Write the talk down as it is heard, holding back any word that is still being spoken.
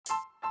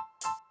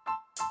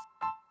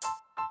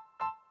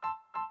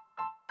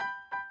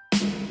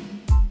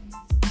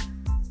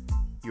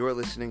You're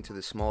listening to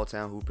the Small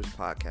Town Hoopers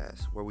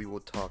podcast, where we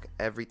will talk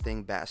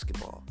everything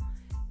basketball,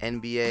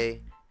 NBA,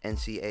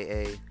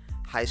 NCAA,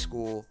 high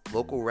school,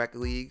 local rec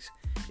leagues.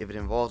 If it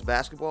involves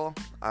basketball,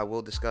 I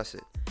will discuss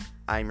it.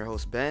 I am your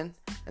host, Ben,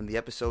 and the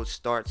episode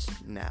starts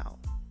now.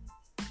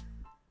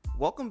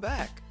 Welcome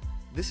back.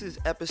 This is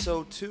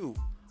episode 2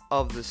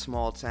 of the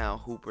Small Town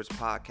Hoopers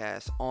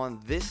podcast. On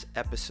this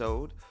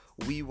episode,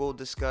 we will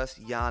discuss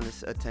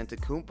Giannis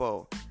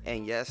Antetokounmpo.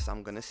 And yes,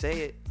 I'm going to say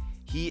it.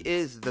 He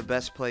is the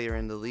best player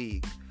in the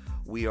league.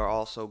 We are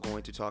also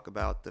going to talk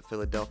about the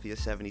Philadelphia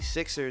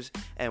 76ers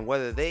and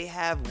whether they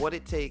have what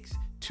it takes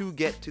to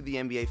get to the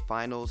NBA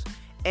Finals.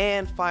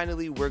 And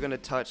finally, we're going to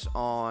touch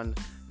on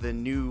the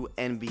new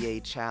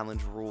NBA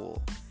Challenge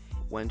rule.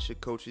 When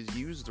should coaches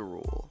use the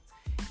rule?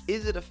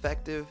 Is it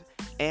effective?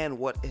 And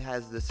what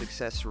has the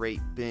success rate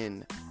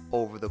been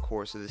over the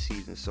course of the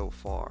season so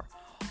far?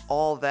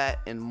 All that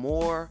and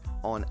more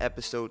on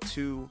episode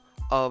 2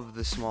 of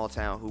the Small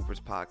Town Hoopers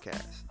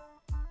podcast.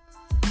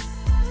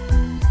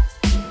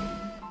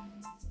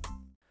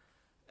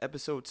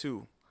 Episode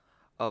 2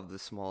 of the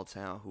Small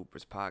Town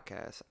Hoopers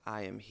podcast.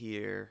 I am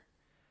here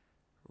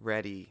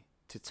ready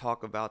to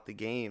talk about the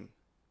game.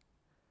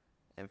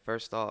 And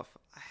first off,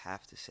 I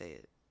have to say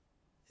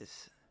it.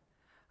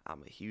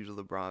 I'm a huge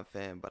LeBron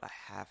fan, but I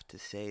have to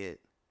say it.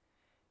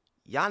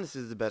 Giannis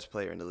is the best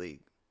player in the league.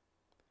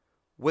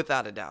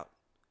 Without a doubt.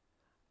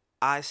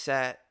 I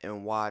sat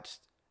and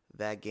watched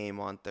that game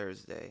on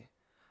Thursday.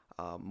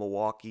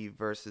 Milwaukee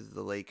versus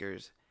the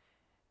Lakers.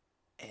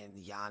 And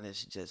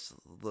Giannis just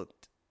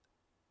looked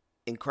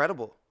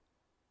incredible.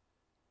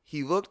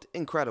 He looked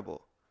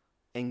incredible.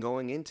 And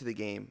going into the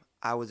game,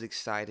 I was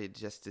excited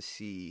just to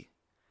see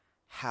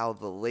how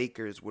the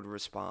Lakers would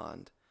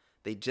respond.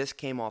 They just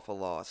came off a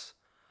loss.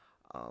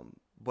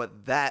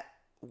 But that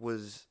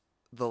was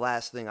the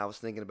last thing I was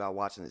thinking about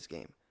watching this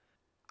game.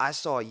 I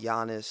saw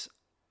Giannis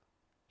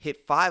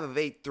hit 5 of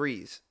 8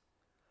 threes,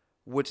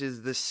 which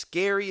is the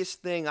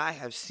scariest thing I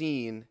have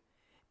seen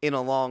in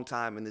a long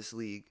time in this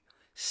league.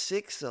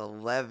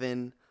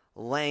 6'11",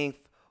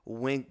 length,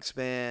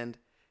 wingspan,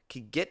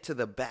 can get to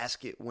the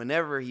basket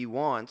whenever he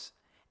wants,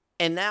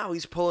 and now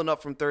he's pulling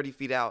up from 30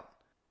 feet out.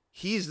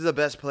 He's the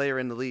best player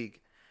in the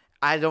league.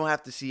 I don't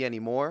have to see any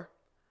more.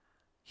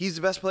 He's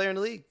the best player in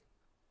the league.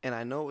 And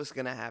I know what's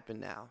going to happen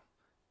now.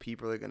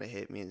 People are going to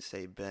hit me and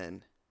say,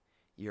 Ben,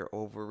 you're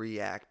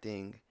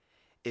overreacting.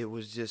 It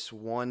was just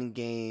one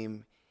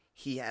game.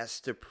 He has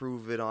to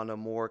prove it on a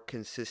more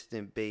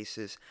consistent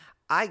basis.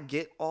 I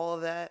get all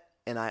of that,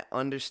 and I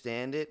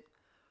understand it.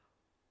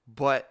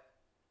 But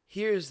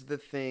here's the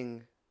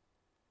thing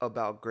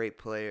about great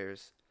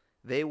players.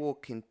 They will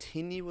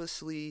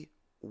continuously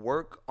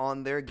work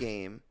on their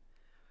game,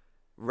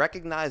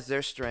 recognize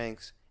their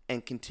strengths,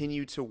 and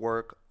continue to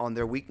work on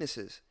their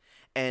weaknesses.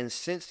 And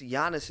since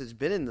Giannis has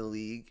been in the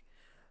league,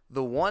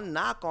 the one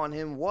knock on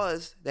him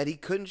was that he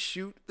couldn't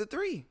shoot the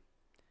three.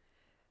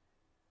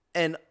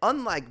 And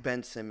unlike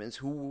Ben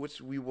Simmons,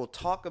 which we will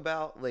talk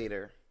about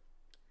later,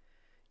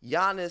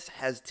 Giannis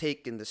has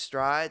taken the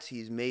strides.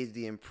 He's made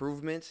the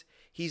improvements.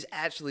 He's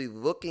actually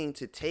looking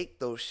to take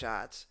those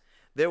shots.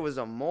 There was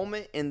a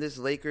moment in this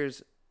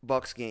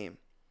Lakers-Bucks game.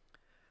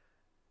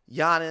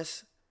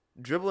 Giannis,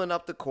 dribbling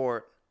up the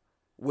court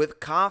with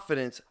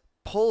confidence,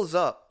 pulls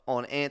up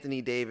on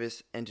Anthony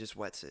Davis and just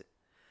wets it.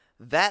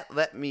 That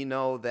let me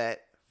know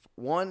that,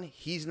 1,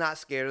 he's not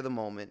scared of the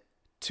moment.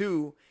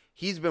 2,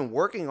 he's been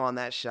working on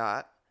that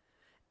shot.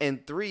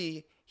 And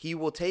 3, he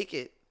will take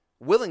it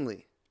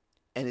willingly.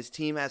 And his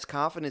team has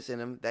confidence in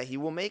him that he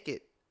will make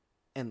it.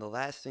 And the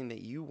last thing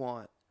that you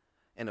want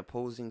an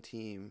opposing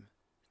team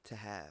to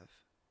have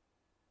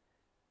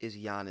is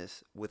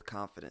Giannis with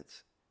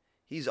confidence.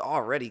 He's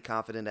already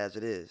confident as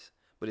it is.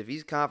 But if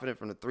he's confident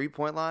from the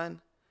three-point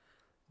line,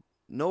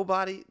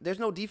 there's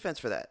no defense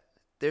for that.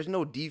 There's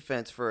no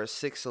defense for a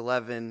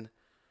 6'11"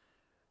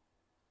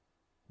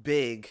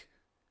 big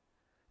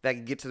that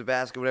can get to the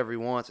basket whatever he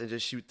wants and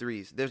just shoot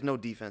threes. There's no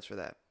defense for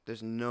that.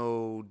 There's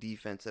no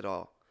defense at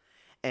all.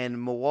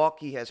 And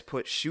Milwaukee has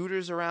put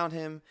shooters around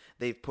him.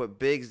 They've put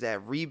bigs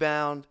that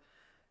rebound.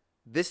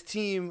 This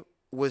team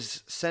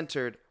was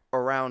centered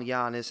around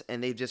Giannis,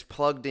 and they've just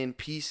plugged in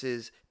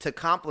pieces to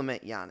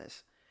complement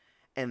Giannis.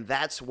 And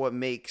that's what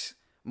makes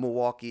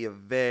Milwaukee a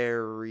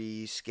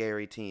very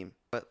scary team.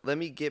 But let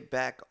me get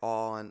back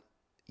on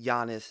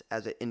Giannis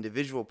as an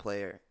individual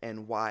player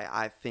and why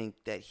I think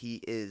that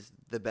he is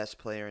the best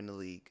player in the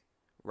league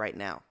right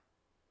now.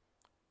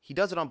 He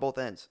does it on both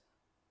ends.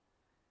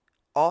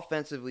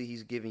 Offensively,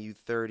 he's giving you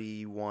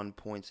 31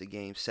 points a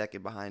game,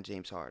 second behind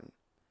James Harden.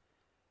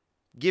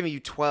 Giving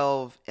you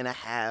 12 and a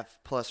half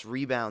plus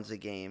rebounds a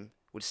game,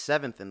 with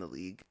 7th in the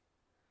league.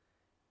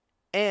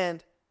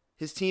 And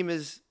his team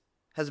has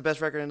the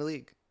best record in the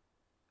league.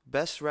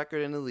 Best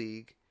record in the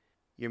league.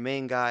 Your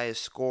main guy is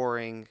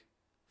scoring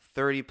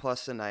 30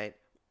 plus a night,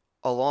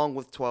 along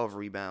with 12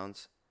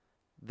 rebounds.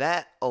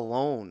 That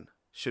alone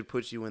should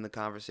put you in the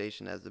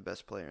conversation as the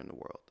best player in the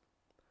world.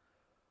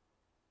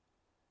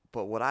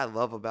 But what I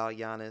love about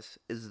Giannis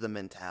is the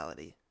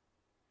mentality.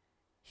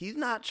 He's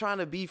not trying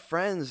to be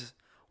friends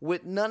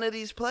with none of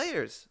these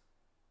players.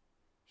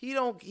 He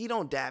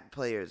don't dap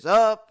players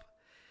up.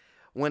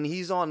 When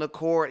he's on the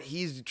court,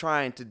 he's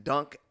trying to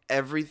dunk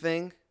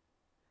everything.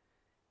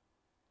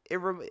 It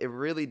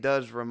really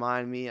does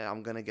remind me,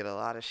 I'm going to get a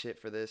lot of shit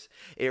for this.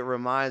 It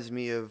reminds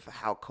me of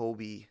how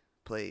Kobe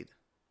played.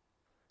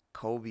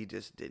 Kobe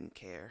just didn't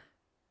care.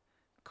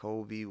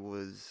 Kobe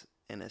was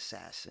an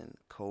assassin.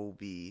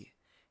 Kobe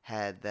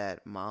had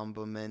that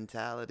Mamba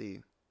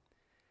mentality.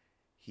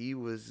 He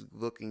was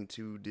looking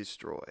to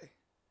destroy.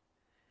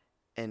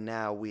 And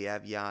now we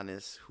have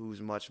Giannis, who's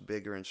much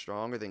bigger and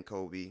stronger than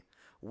Kobe,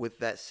 with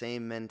that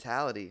same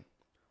mentality.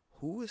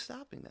 Who is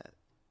stopping that?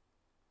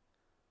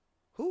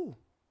 Who?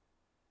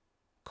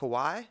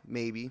 Kawhi?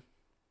 Maybe.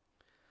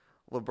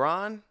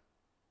 LeBron?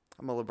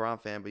 I'm a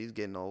LeBron fan, but he's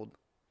getting old.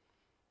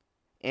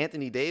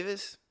 Anthony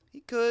Davis?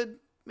 He could,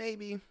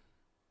 maybe.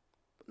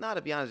 But not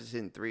if Giannis is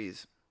hitting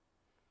threes.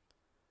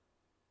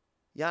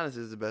 Giannis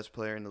is the best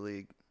player in the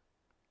league.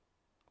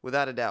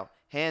 Without a doubt.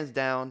 Hands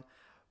down,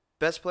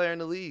 best player in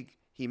the league.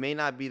 He may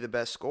not be the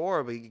best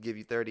scorer, but he could give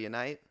you 30 a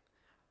night.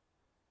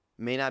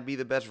 May not be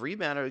the best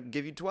rebounder,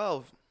 give you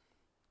 12.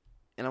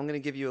 And I'm going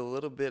to give you a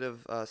little bit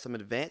of some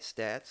advanced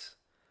stats.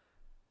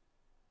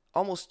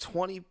 Almost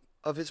 20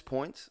 of his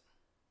points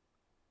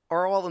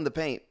are all in the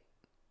paint,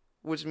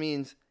 which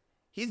means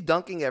he's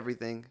dunking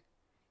everything.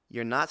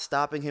 You're not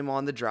stopping him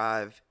on the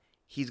drive.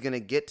 He's going to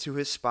get to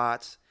his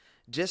spots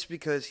just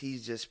because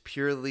he's just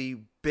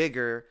purely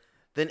bigger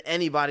than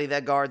anybody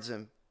that guards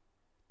him.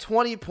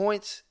 20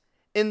 points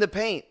in the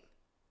paint.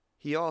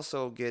 He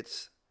also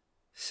gets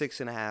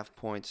 6.5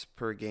 points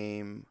per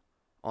game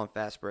on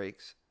fast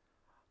breaks.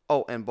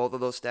 Oh, and both of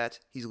those stats,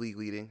 he's league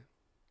leading.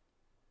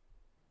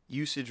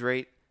 Usage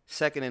rate,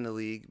 second in the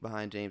league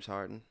behind James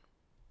Harden.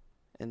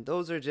 And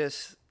those are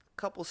just a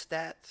couple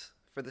stats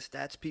for the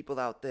stats people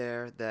out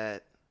there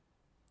that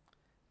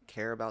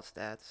care about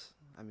stats.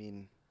 I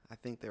mean, I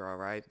think they're all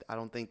right. I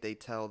don't think they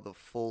tell the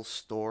full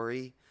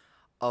story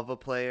of a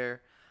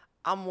player.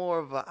 I'm more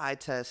of an eye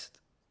test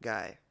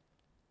guy.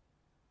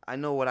 I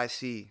know what I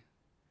see.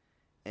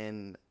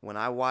 And when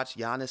I watch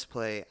Giannis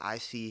play, I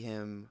see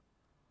him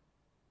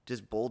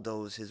just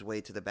bulldoze his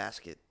way to the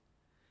basket.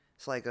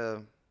 It's like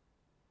I'm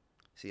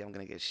going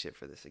to get shit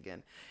for this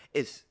again.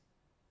 It's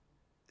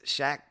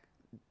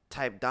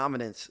Shaq-type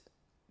dominance.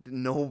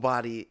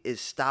 Nobody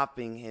is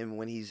stopping him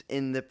when he's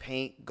in the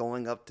paint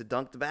going up to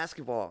dunk the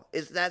basketball.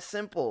 It's that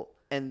simple.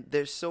 And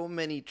there's so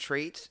many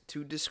traits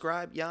to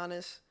describe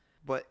Giannis.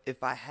 But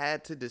if I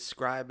had to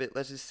describe it,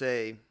 let's just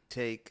say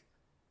take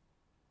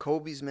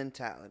Kobe's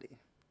mentality,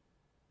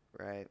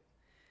 right?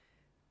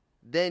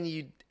 Then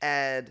you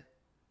add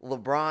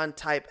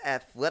LeBron-type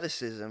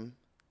athleticism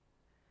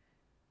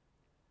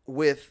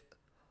with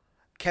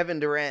Kevin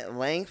Durant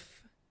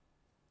length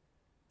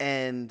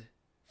and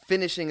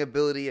finishing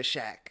ability of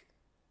Shaq.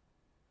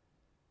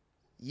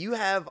 You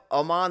have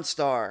a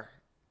monster.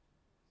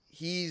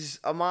 He's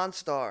a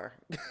monster.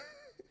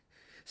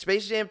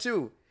 Space Jam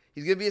 2.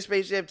 He's going to be a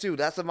Space Jam 2.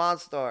 That's a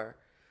monster.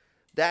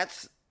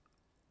 That's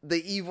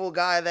the evil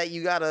guy that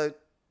you got to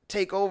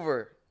take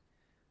over.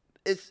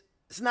 It's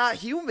not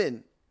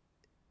human.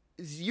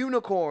 It's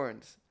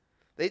unicorns.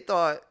 They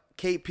thought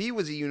KP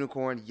was a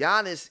unicorn.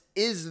 Giannis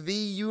is the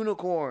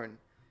unicorn.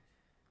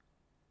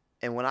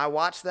 And when I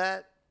watch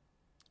that,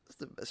 it's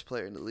the best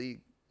player in the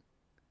league.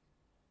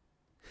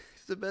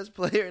 He's the best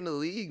player in the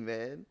league,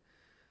 man.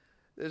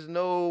 There's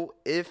no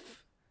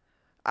if.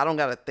 I don't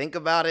got to think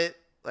about it.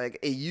 Like,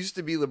 it used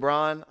to be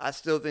LeBron. I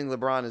still think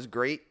LeBron is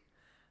great.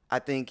 I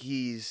think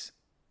he's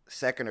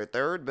second or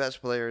third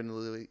best player in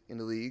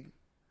the league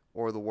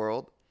or the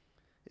world.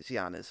 It's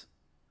Giannis.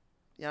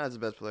 Giannis is the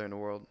best player in the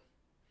world.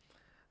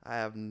 I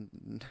have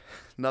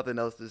nothing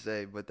else to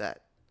say but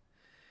that.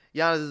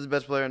 Giannis is the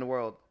best player in the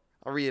world.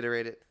 I'll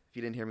reiterate it if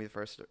you didn't hear me the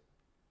first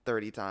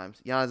 30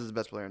 times. Giannis is the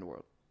best player in the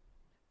world.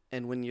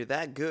 And when you're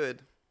that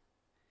good,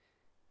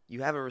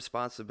 you have a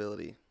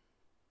responsibility.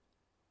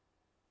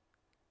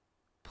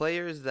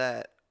 Players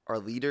that are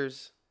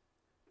leaders,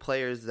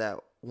 players that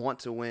want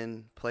to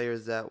win,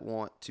 players that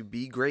want to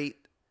be great,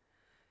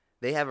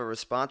 they have a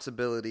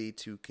responsibility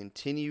to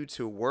continue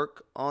to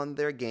work on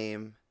their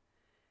game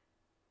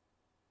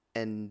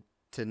and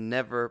to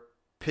never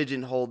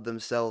pigeonhole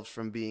themselves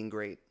from being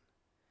great.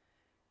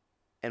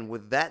 And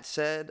with that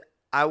said,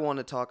 I want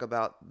to talk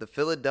about the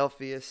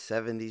Philadelphia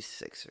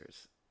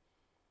 76ers.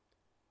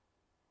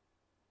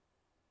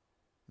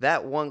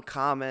 That one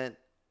comment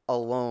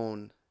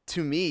alone,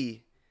 to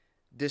me,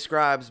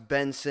 describes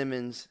Ben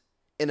Simmons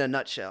in a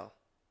nutshell.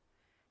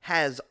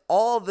 Has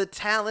all the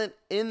talent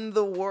in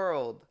the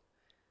world,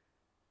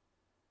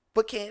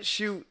 but can't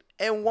shoot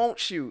and won't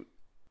shoot.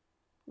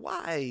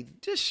 Why?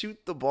 Just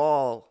shoot the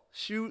ball.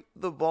 Shoot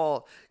the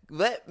ball.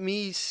 Let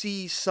me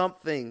see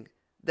something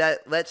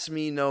that lets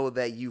me know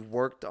that you've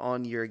worked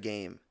on your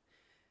game.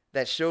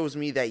 That shows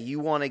me that you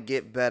want to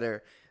get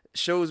better.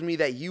 Shows me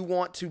that you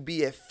want to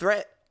be a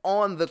threat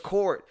on the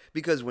court.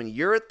 Because when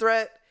you're a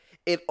threat,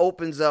 it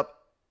opens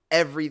up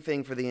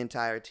everything for the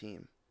entire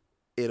team.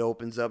 It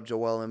opens up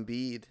Joel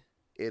Embiid.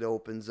 It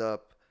opens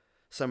up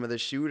some of the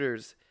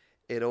shooters.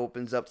 It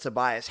opens up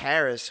Tobias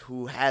Harris,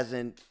 who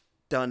hasn't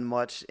done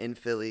much in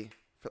Philly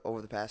over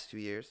the past 2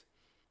 years.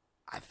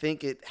 I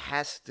think it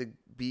has to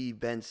be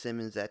Ben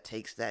Simmons that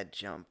takes that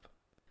jump.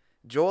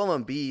 Joel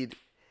Embiid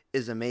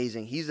is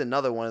amazing. He's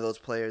another one of those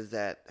players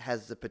that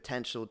has the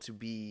potential to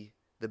be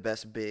the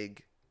best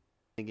big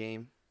in the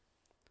game.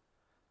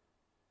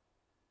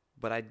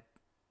 But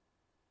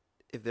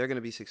if they're going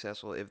to be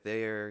successful, if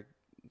they're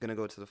going to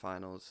go to the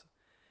finals,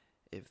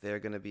 if they're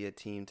going to be a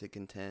team to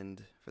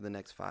contend for the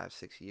next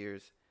 5-6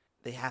 years,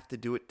 they have to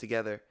do it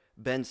together.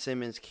 Ben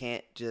Simmons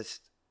can't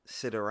just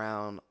sit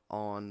around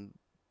on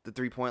the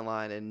three-point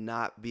line and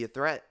not be a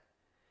threat.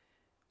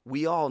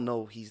 We all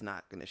know he's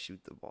not going to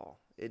shoot the ball.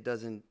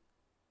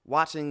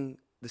 Watching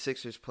the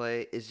Sixers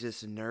play is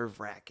just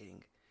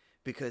nerve-wracking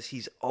because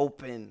he's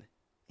open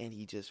and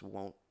he just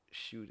won't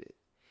shoot it.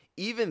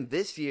 Even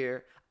this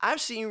year,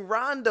 I've seen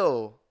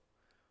Rondo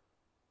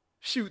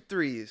shoot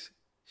threes,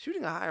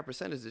 shooting a higher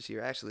percentage this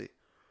year, actually.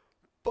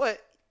 But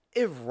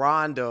if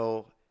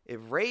Rajon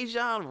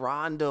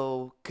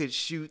Rondo could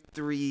shoot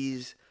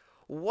threes,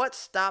 what's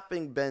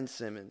stopping Ben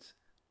Simmons?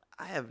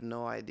 I have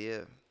no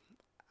idea.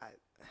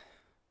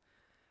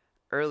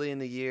 Early in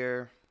the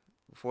year,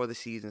 before the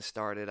season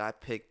started, I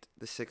picked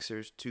the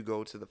Sixers to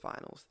go to the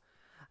finals.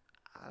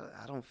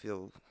 I don't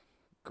feel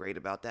great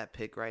about that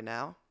pick right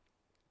now.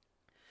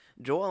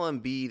 Joel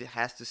Embiid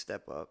has to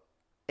step up,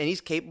 and he's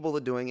capable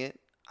of doing it.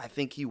 I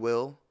think he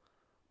will,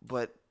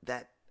 but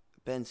that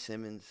Ben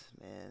Simmons,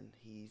 man,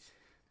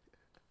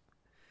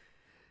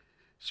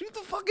 shoot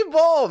the fucking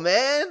ball,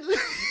 man.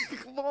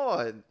 Come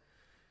on.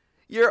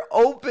 You're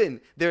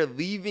open. They're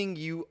leaving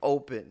you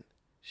open.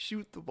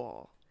 Shoot the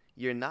ball.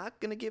 You're not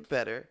going to get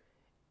better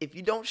if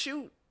you don't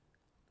shoot.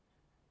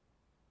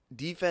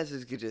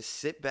 Defenses could just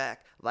sit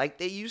back like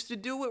they used to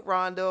do with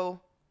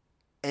Rondo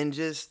and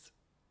just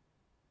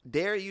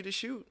dare you to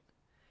shoot.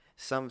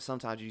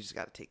 Sometimes you just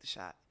got to take the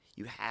shot.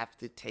 You have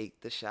to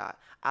take the shot.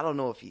 I don't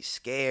know if he's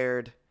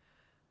scared.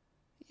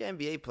 You're an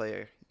NBA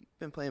player. You've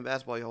been playing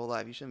basketball your whole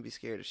life. You shouldn't be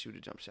scared to shoot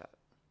a jump shot.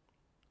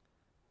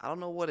 I don't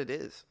know what it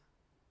is.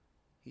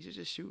 He should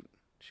just shoot.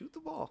 Shoot the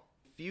ball.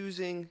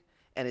 Confusing,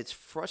 and it's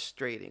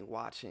frustrating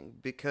watching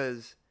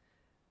because,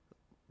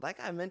 like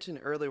I mentioned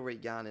earlier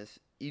with Giannis,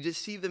 you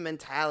just see the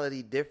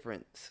mentality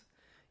difference.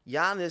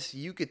 Giannis,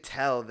 you could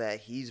tell that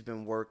he's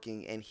been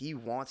working and he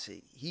wants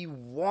it. He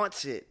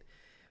wants it.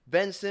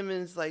 Ben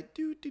Simmons, like,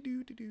 do.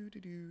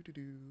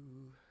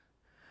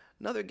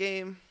 Another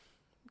game,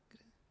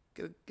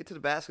 get to the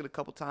basket a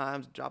couple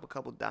times, drop a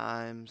couple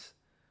dimes.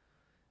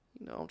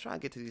 You know, I'm trying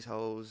to get to these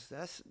hoes.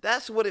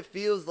 That's what it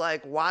feels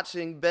like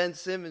watching Ben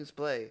Simmons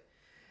play.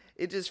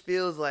 It just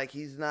feels like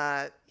he's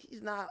not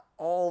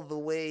all the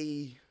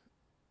way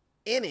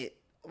in it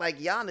like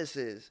Giannis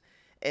is.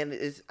 And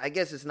I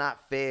guess it's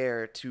not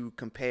fair to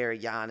compare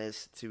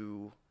Giannis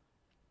to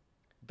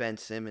Ben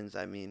Simmons.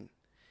 I mean,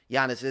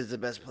 Giannis is the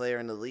best player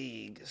in the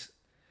league.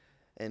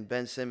 And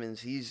Ben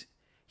Simmons,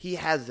 he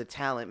has the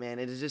talent, man.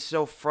 It is just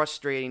so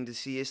frustrating to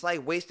see. It's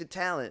like wasted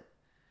talent.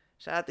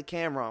 Shout out to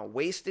Cameron.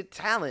 Wasted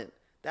talent.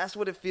 That's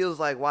what it feels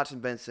like watching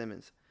Ben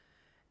Simmons.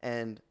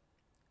 And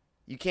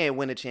you can't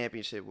win a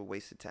championship with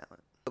wasted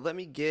talent. But let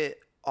me get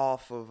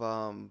off of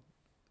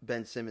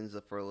Ben Simmons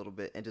for a little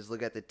bit and just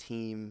look at the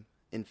team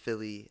in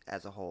Philly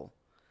as a whole.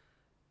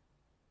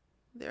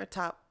 They're a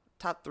top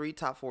 3,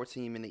 top 4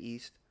 team in the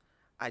East.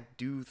 I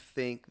do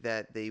think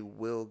that they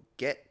will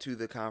get to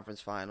the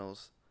conference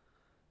finals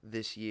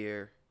this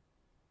year.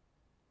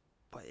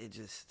 But they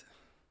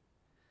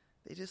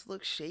just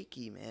look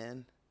shaky,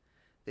 man.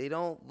 They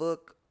don't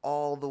look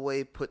all the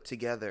way put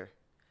together.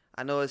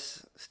 I know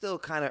it's still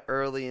kind of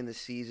early in the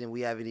season.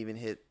 We haven't even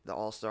hit the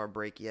All-Star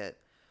break yet.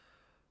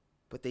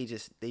 But they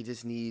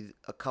just need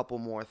a couple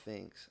more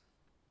things.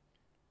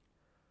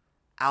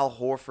 Al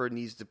Horford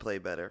needs to play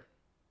better.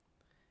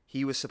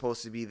 He was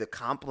supposed to be the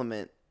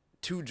complement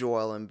to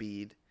Joel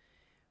Embiid.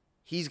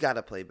 He's got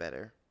to play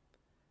better.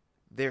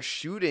 Their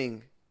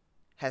shooting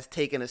has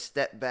taken a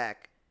step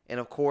back.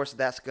 And, of course,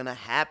 that's going to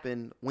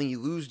happen when you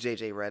lose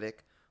J.J. Redick,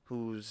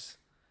 who's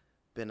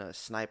been a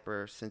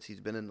sniper since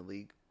he's been in the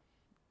league.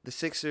 The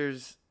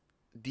Sixers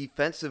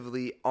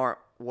defensively aren't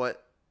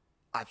what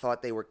I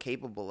thought they were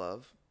capable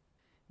of.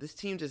 This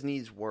team just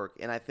needs work.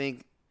 And I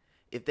think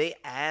if they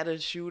add a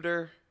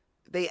shooter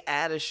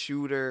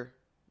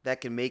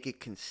that can make it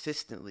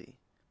consistently,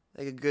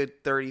 like a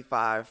good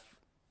 35,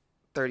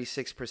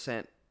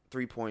 36%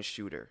 three-point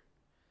shooter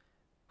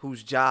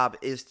whose job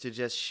is to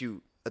just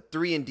shoot, a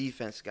 3 in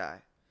defense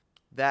guy,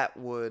 that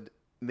would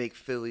make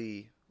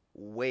Philly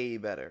way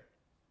better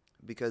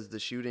because the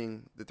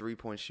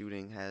three-point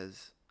shooting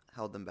has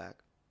held them back.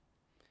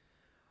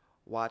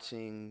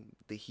 Watching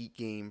the Heat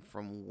game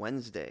from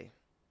Wednesday,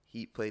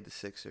 Heat played the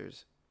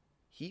Sixers.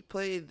 Heat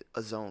played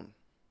a zone.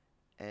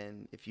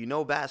 And if you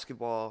know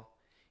basketball,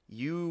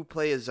 you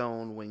play a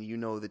zone when you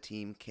know the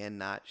team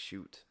cannot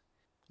shoot.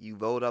 You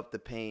load up the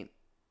paint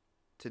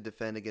to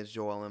defend against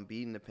Joel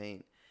Embiid in the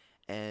paint.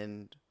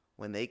 And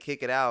when they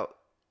kick it out,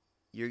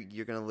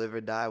 you're going to live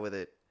or die with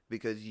it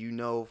because you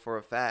know for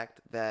a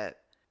fact that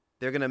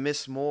they're going to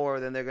miss more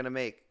than they're going to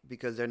make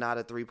because they're not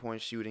a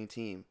three-point shooting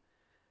team.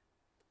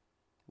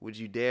 Would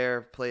you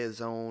dare play a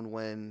zone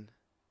when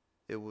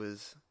it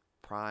was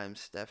prime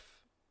Steph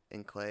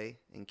and Clay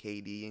and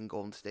KD and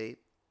Golden State?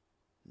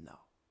 No.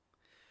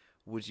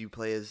 Would you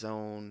play a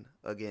zone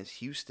against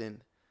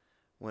Houston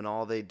when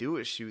all they do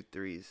is shoot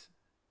threes?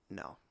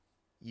 No.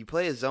 You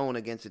play a zone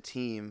against a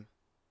team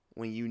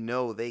when you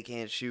know they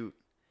can't shoot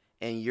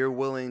and you're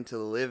willing to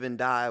live and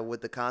die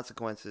with the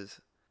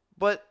consequences.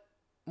 But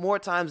more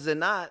times than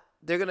not,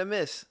 they're going to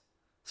miss.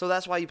 So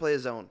that's why you play a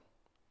zone.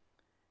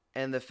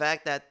 And the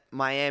fact that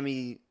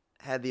Miami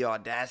had the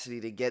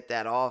audacity to get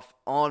that off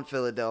on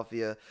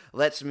Philadelphia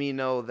lets me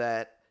know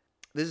that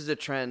this is a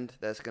trend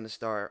that's going to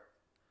start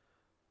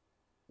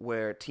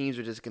where teams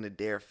are just going to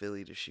dare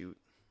Philly to shoot.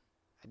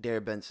 I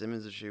dare Ben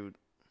Simmons to shoot.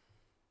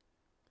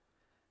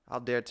 I'll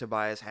dare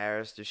Tobias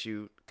Harris to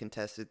shoot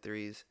contested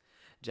threes.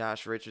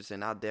 Josh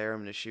Richardson, I'll dare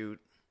him to shoot.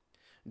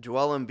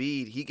 Joel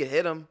Embiid, he could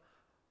hit him,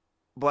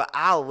 but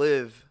I'll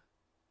live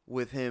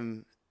with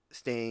him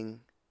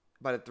staying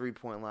by the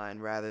three-point line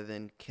rather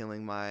than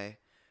killing my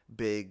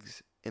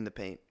bigs in the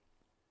paint.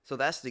 So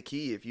that's the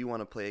key if you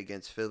want to play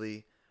against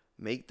Philly.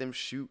 Make them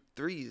shoot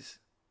threes,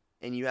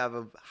 and you have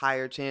a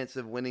higher chance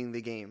of winning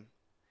the game.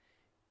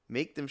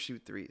 Make them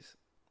shoot threes.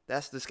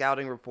 That's the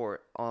scouting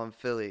report on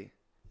Philly.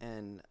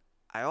 And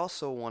I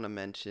also want to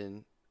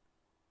mention,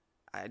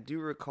 I do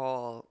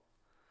recall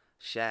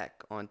Shaq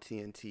on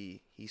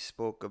TNT. He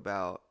spoke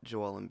about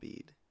Joel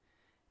Embiid,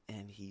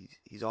 and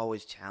he's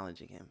always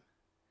challenging him,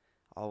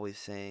 always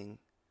saying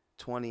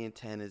 20 and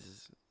 10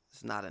 is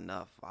not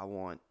enough. I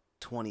want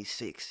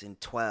 26 and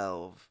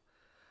 12,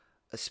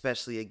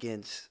 especially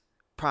against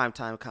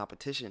primetime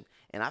competition.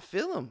 And I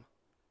feel him.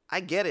 I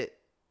get it.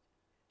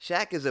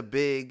 Shaq is a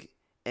big,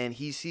 and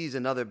he sees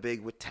another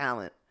big with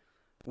talent,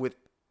 with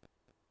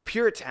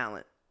pure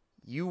talent.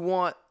 You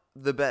want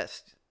the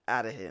best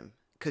out of him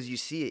because you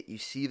see it. You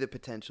see the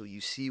potential.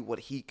 You see what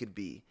he could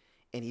be.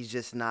 And he's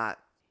just not.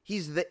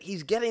 He's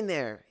getting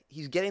there.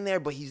 He's getting there,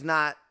 but he's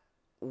not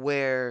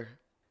where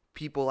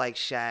people like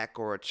Shaq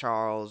or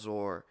Charles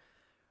or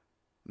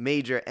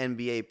major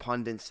NBA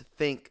pundits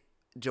think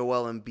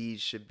Joel Embiid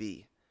should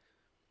be.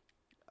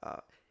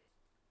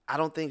 I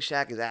don't think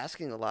Shaq is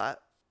asking a lot.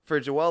 For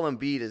Joel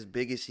Embiid, as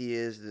big as he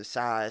is, the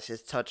size,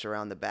 his touch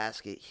around the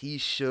basket, he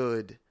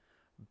should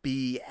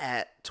be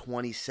at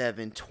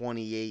 27,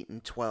 28,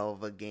 and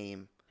 12 a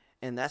game.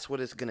 And that's what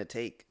it's going to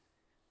take.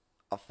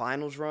 A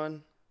finals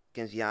run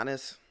against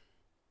Giannis,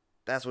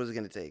 that's what it's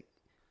going to take.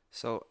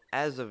 So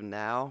as of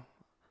now,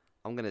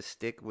 I'm going to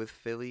stick with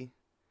Philly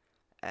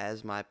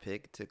as my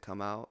pick to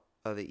come out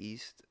of the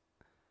East.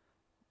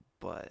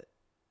 But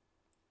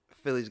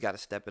Philly's got to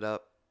step it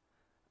up.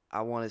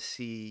 I want to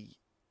see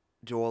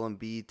Joel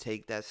Embiid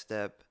take that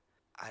step.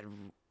 I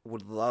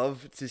would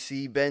love to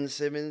see Ben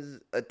Simmons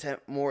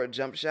attempt more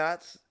jump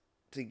shots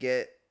to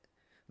get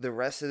the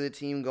rest of the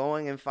team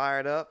going and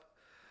fired up.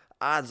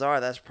 Odds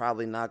are that's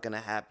probably not going to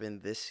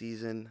happen this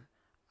season.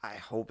 I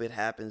hope it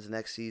happens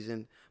next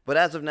season. But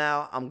as of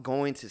now, I'm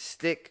going to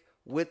stick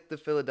with the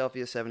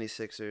Philadelphia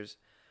 76ers.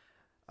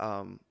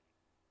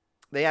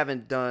 They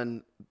haven't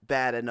done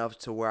bad enough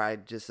to where I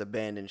just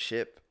abandon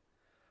ship.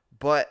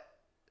 But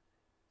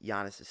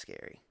Giannis is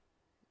scary.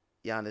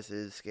 Giannis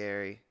is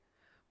scary.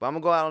 But I'm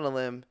going to go out on a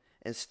limb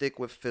and stick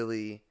with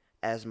Philly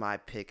as my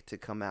pick to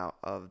come out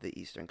of the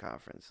Eastern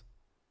Conference.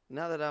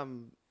 Now that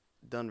I'm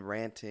done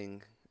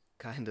ranting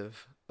kind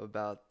of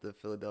about the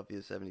Philadelphia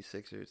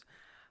 76ers,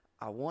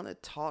 I want to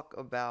talk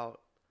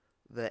about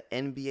the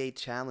NBA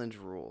Challenge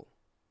rule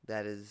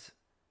that is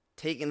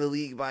taking the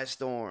league by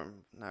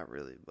storm. Not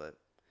really, but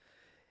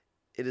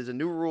it is a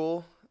new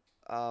rule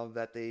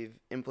that they've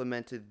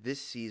implemented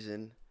this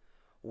season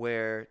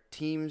where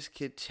teams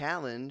could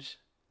challenge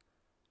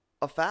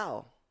a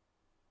foul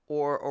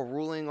or a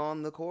ruling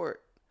on the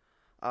court.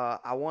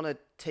 I want to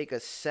take a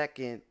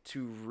second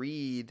to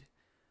read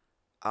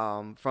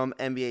from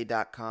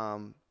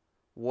NBA.com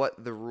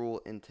what the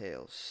rule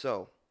entails.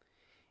 So,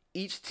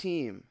 each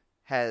team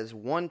has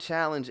one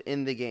challenge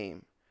in the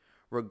game,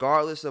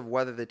 regardless of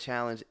whether the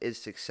challenge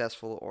is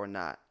successful or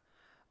not.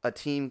 A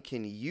team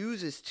can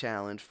use its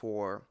challenge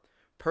for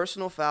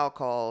personal foul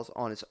calls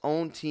on its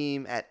own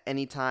team at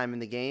any time in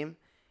the game,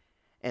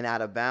 and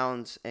out of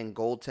bounds and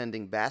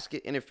goaltending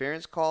basket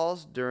interference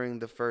calls during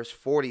the first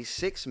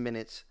 46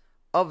 minutes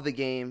of the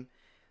game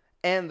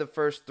and the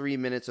first 3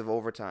 minutes of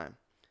overtime.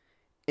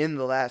 In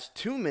the last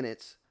 2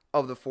 minutes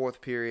of the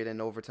fourth period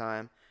and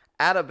overtime,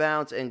 out of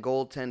bounds and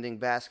goaltending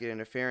basket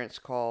interference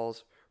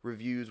calls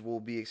reviews will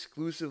be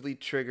exclusively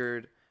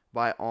triggered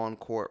by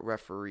on-court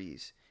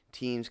referees.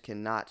 Teams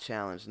cannot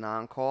challenge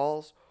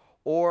non-calls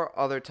or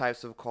other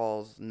types of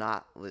calls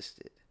not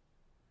listed.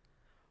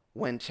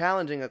 When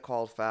challenging a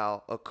called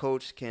foul, a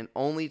coach can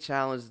only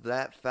challenge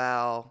that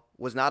foul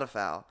was not a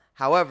foul.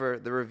 However,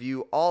 the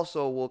review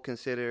also will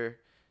consider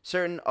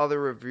certain other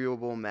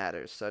reviewable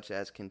matters, such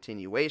as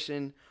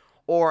continuation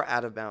or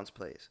out-of-bounds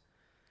plays.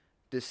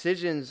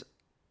 Decisions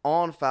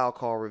On-foul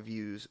call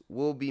reviews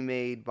will be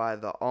made by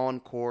the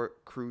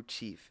on-court crew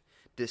chief.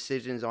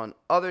 Decisions on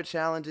other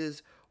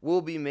challenges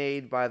will be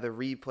made by the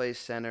replay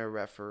center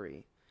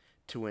referee.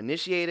 To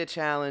initiate a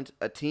challenge,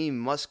 a team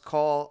must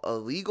call a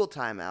legal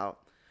timeout.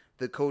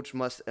 The coach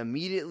must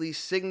immediately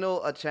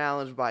signal a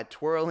challenge by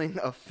twirling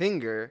a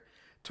finger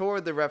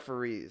toward the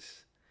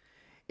referees.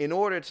 In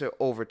order to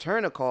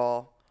overturn a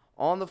call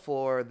on the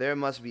floor, there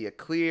must be a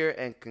clear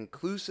and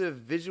conclusive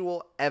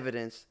visual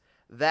evidence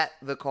that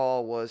the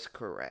call was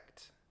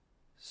correct.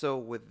 So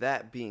with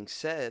that being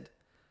said,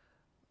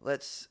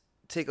 let's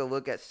take a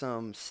look at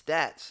some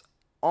stats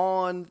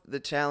on the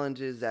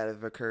challenges that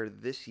have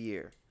occurred this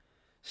year.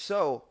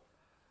 So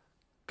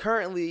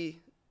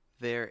currently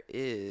there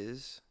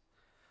is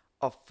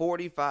a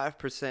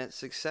 45%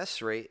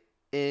 success rate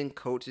in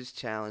coaches'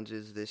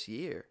 challenges this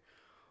year.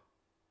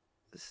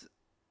 This is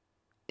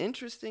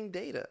interesting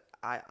data.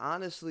 I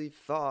honestly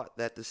thought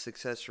that the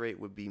success rate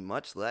would be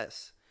much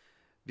less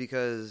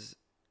because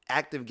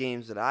active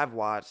games that I've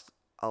watched,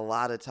 a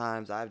lot of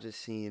times I've just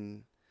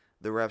seen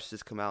the refs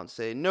just come out and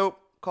say, nope,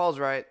 call's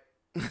right.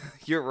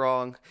 You're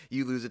wrong.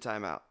 You lose a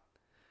timeout.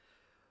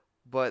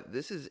 But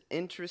this is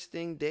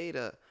interesting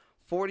data.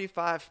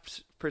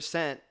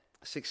 45%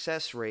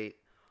 success rate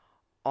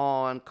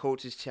on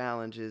coaches'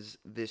 challenges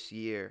this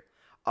year.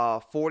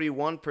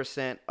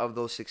 41% of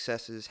those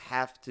successes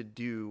have to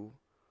do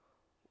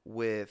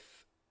with,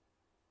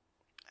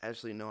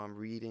 actually, no, I'm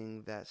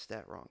reading that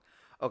stat wrong.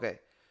 Okay,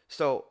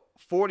 so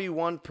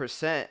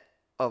 41%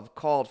 of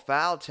called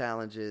foul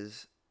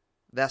challenges,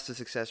 that's the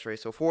success rate.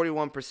 So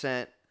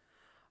 41%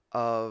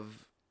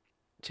 of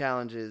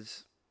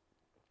challenges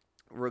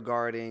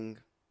regarding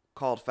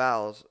called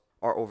fouls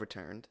are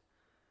overturned.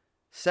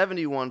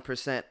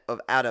 71% of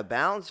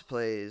out-of-bounds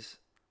plays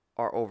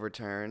are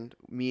overturned,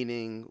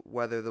 meaning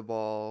whether the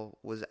ball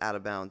was out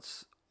of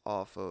bounds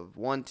off of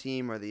one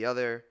team or the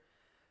other.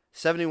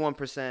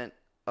 71%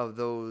 of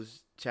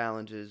those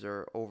challenges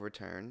are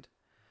overturned.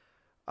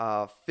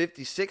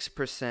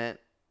 56%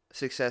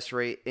 success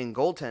rate in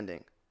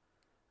goaltending.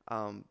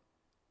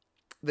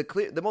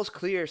 The most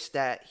clear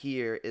stat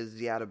here is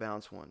the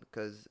out-of-bounds one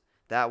because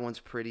that one's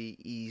pretty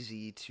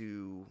easy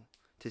to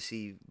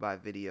see by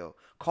video.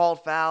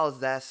 Called fouls,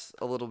 that's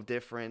a little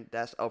different.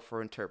 That's up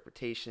for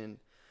interpretation.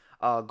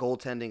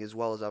 Goaltending as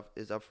well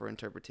is up for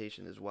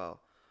interpretation as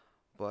well.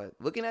 But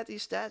looking at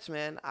these stats,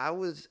 man, I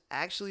was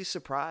actually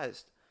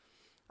surprised.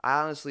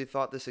 I honestly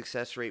thought the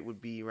success rate would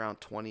be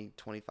around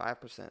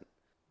 20-25%.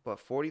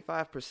 But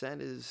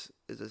 45% is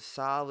a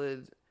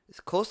solid, it's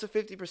close to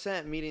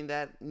 50%, meaning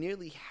that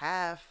nearly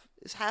half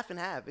is half and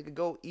half. It could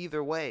go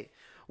either way,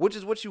 which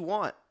is what you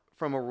want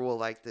from a rule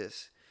like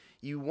this.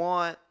 You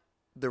want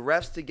the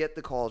refs to get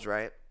the calls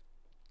right,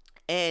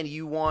 and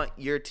you want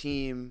your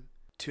team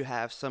to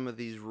have some of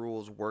these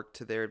rules work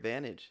to their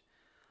advantage.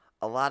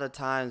 A lot of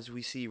times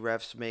we see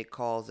refs make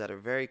calls that are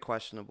very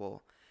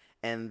questionable,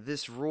 and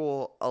this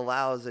rule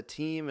allows a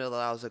team, it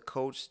allows a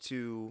coach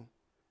to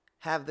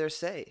have their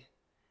say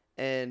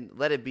and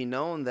let it be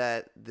known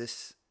that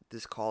this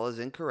call is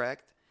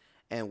incorrect,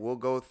 and we'll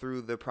go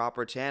through the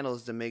proper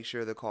channels to make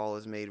sure the call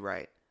is made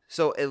right.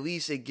 So at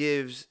least it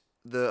gives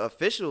the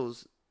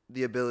officials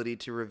the ability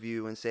to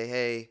review and say,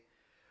 hey,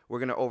 we're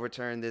going to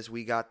overturn this.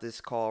 We got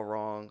this call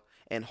wrong.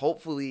 And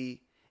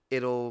hopefully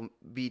it'll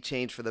be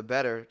changed for the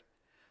better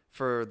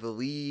for the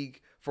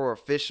league, for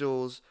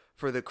officials,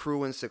 for the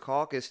crew in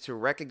Secaucus to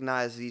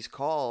recognize these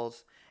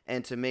calls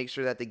and to make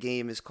sure that the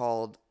game is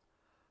called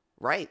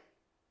right.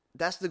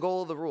 That's the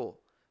goal of the rule.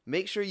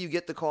 Make sure you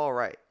get the call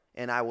right.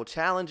 And I will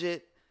challenge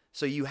it,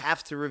 so you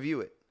have to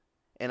review it.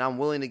 And I'm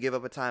willing to give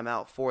up a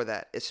timeout for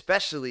that,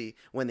 especially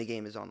when the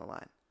game is on the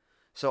line.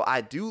 So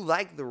I do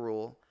like the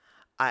rule.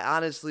 I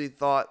honestly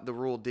thought the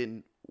rule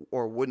didn't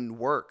or wouldn't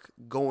work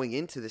going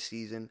into the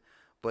season,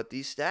 but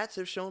these stats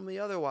have shown me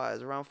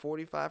otherwise, around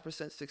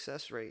 45%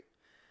 success rate,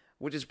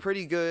 which is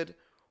pretty good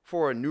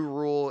for a new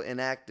rule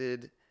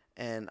enacted.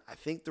 And I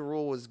think the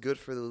rule was good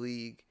for the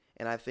league,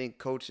 and I think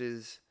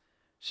coaches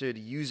should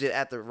use it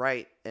at the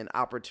right and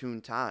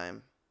opportune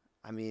time.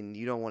 I mean,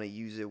 you don't want to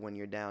use it when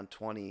you're down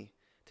 20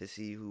 to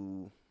see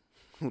who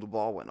the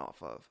ball went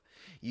off of.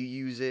 You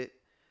use it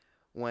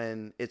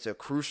when it's a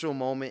crucial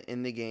moment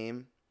in the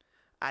game.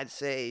 I'd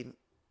say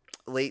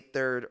late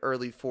third,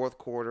 early fourth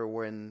quarter,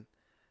 when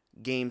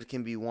games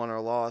can be won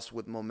or lost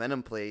with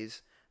momentum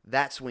plays.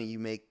 That's when you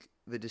make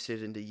the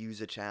decision to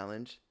use a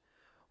challenge.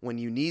 When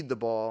you need the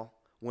ball,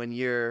 when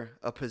you're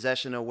a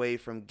possession away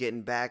from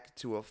getting back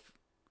to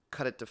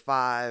cut it to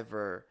 5,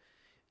 or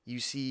you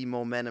see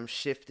momentum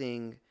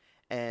shifting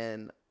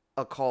and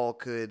a call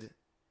could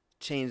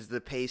change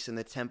the pace and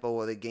the tempo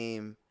of the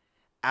game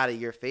out of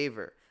your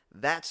favor.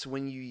 That's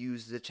when you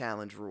use the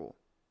challenge rule.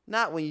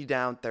 Not when you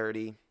down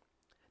 30,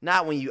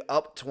 not when you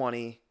up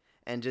 20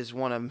 and just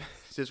want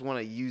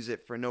to use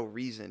it for no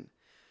reason.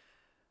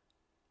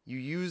 You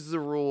use the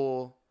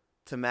rule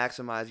to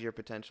maximize your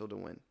potential to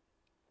win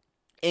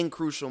in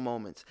crucial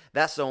moments.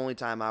 That's the only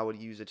time I would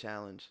use a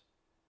challenge.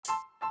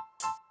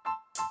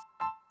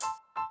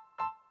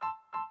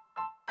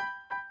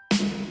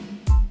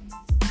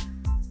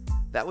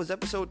 that was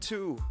episode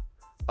 2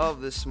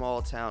 of the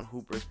Small Town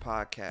Hoopers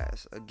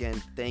podcast.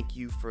 Again, thank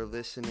you for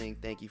listening.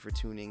 Thank you for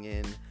tuning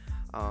in.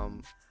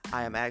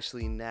 I am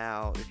actually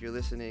now, if you're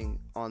listening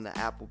on the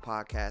Apple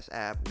Podcast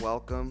app,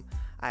 welcome.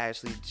 I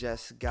actually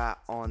just got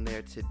on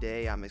there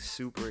today. I'm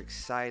super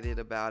excited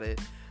about it.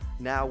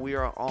 Now we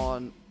are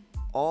on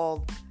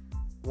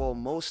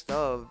most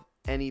of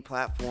any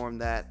platform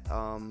that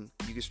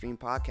you can stream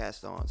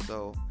podcasts on.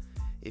 So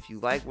if you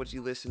like what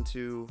you listen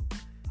to,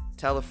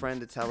 tell a friend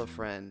to tell a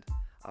friend.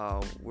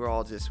 We're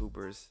all just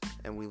hoopers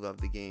and we love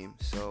the game.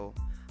 So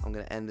I'm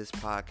going to end this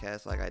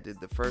podcast like I did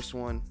the first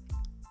one.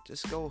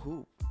 Just go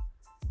hoop.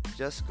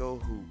 Just go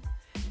hoop.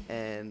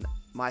 And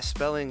my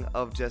spelling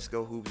of just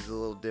go hoop is a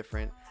little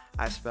different.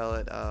 I spell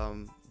it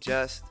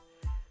just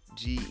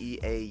Geaux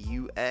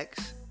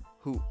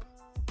hoop.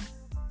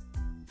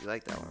 You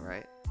like that one,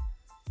 right?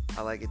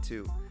 I like it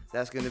too.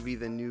 That's going to be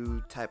the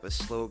new type of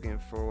slogan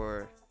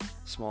for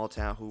Small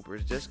Town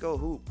Hoopers. Just go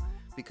hoop,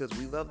 because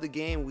we love the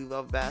game, we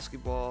love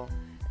basketball,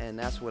 and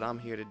that's what I'm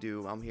here to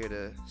do. I'm here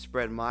to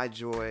spread my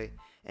joy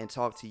and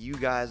talk to you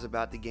guys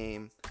about the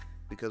game,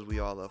 because we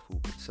all love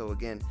hooping. So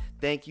again,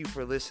 thank you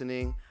for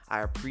listening.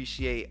 I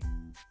appreciate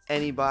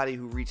anybody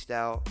who reached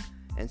out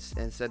and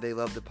said they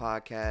love the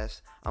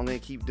podcast. I'm going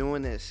to keep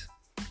doing this.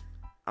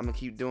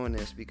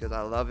 Because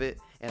I love it,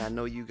 and I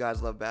know you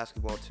guys love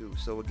basketball too.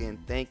 So again,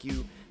 thank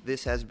you.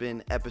 This has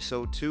been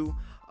episode 2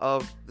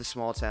 of the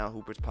Small Town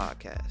Hoopers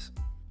podcast.